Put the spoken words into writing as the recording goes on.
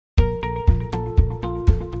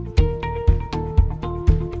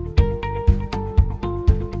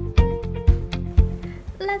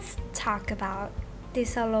let's talk about the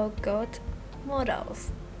Solow growth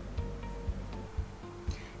models.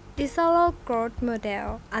 The Solow growth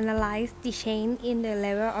model analyzes the change in the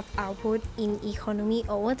level of output in economy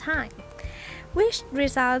over time, which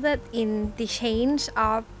resulted in the change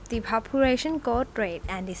of the population growth rate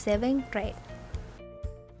and the saving rate.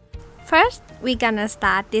 First, we're gonna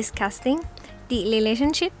start discussing the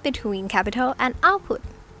relationship between capital and output.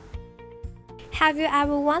 Have you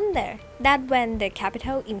ever wondered that when the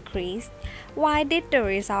capital increased, why did the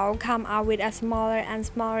result come out with a smaller and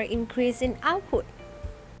smaller increase in output?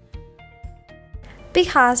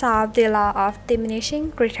 Because of the law of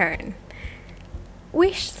diminishing return,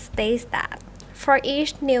 which states that for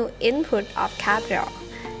each new input of capital,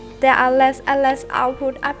 there are less and less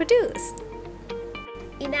output are produced.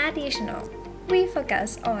 In addition, we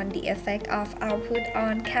focus on the effect of output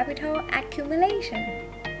on capital accumulation.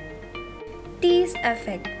 This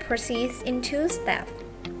effect proceeds in two steps.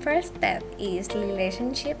 First step is the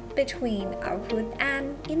relationship between output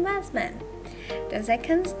and investment. The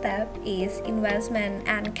second step is investment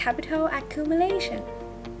and capital accumulation.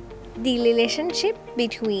 The relationship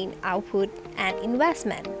between output and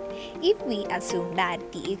investment. If we assume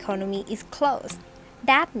that the economy is closed,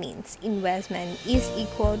 that means investment is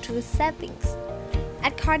equal to savings.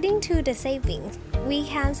 According to the savings, we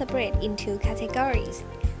can separate into categories.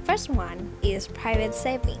 First one is private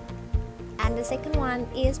savings, and the second one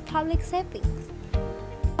is public savings.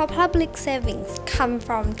 For public savings come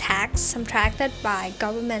from tax subtracted by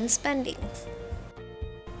government spending.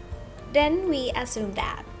 Then we assume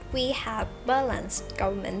that we have balanced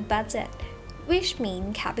government budget, which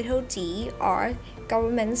means capital T or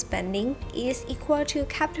government spending is equal to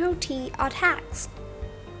capital T or tax.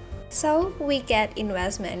 So we get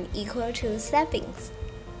investment equal to savings.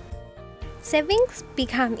 Savings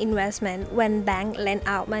become investment when banks lend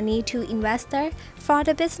out money to investors for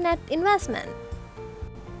the business investment.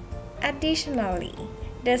 Additionally,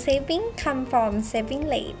 the savings come from saving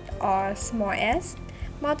rate or small s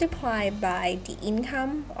multiplied by the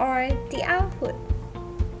income or the output.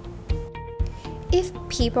 If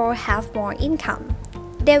people have more income,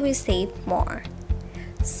 they will save more.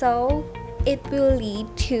 So it will lead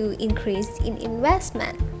to increase in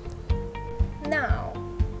investment. Now,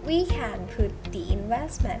 we can put the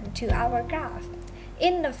investment to our graph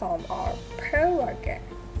in the form of per worker.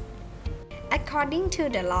 According to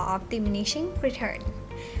the law of diminishing return,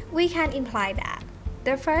 we can imply that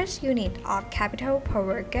the first unit of capital per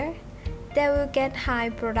worker, they will get high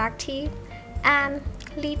productive and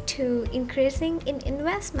lead to increasing in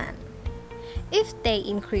investment. If they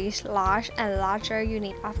increase large and larger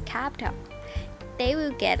unit of capital, they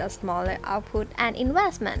will get a smaller output and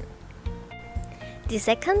investment. The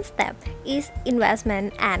second step is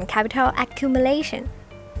investment and capital accumulation.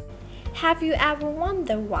 Have you ever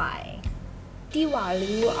wondered why the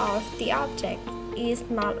value of the object is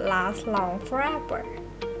not last long forever?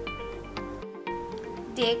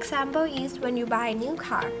 The example is when you buy a new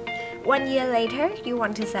car. 1 year later, you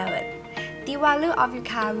want to sell it. The value of your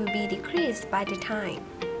car will be decreased by the time.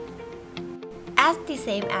 As the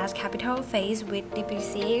same as capital faced with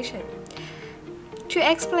depreciation. To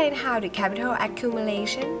explain how the capital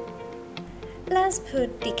accumulation, let's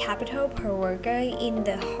put the capital per worker in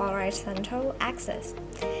the horizontal axis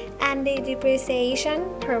and the depreciation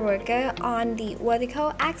per worker on the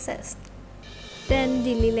vertical axis. Then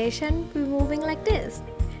the relation will be moving like this.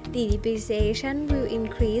 The depreciation will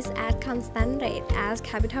increase at constant rate as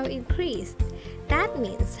capital increase. That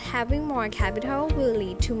means having more capital will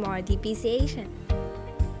lead to more depreciation.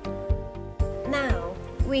 Now,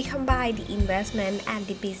 we combine the investment and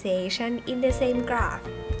depreciation in the same graph.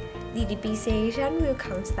 The depreciation will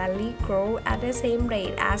constantly grow at the same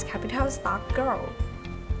rate as capital stock grow.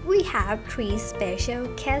 We have three special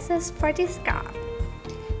cases for this graph.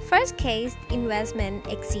 First case, investment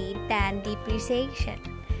exceeds than depreciation.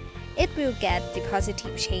 It will get the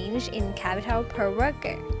positive change in capital per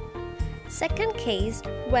worker. Second case,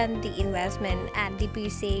 when the investment and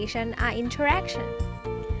depreciation are interaction.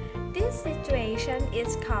 This situation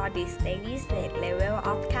is called the steady state level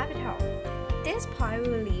of capital. This point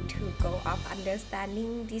will lead to goal of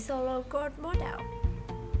understanding the Solow growth model.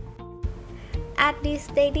 At the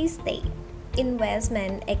steady state,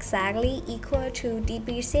 investment exactly equal to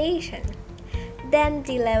depreciation. Then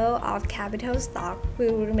the level of capital stock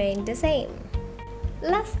will remain the same.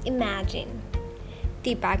 Let's imagine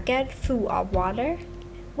the bucket full of water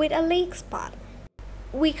with a leak spot.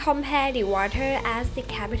 We compare the water as the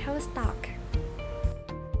capital stock,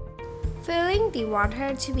 filling the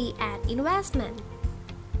water to be an investment,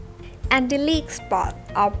 and the leak spot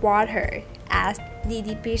of water as the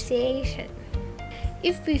depreciation.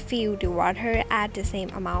 If we fill the water at the same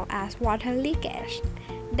amount as water leakage,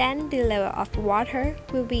 then the level of water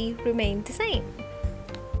will remain the same.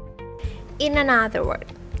 In another word,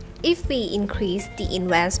 if we increase the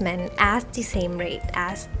investment at the same rate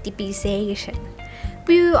as depreciation,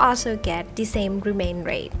 we will also get the same remain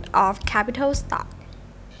rate of capital stock.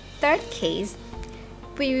 Third case,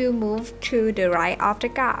 we will move to the right of the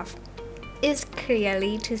graph. It's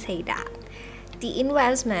clearly to say that the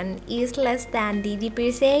investment is less than the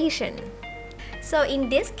depreciation. So in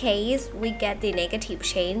this case, we get the negative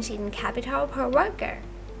change in capital per worker.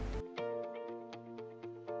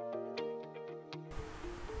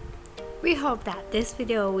 We hope that this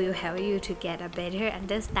video will help you to get a better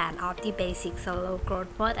understanding of the basic Solow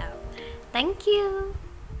growth model. Thank you!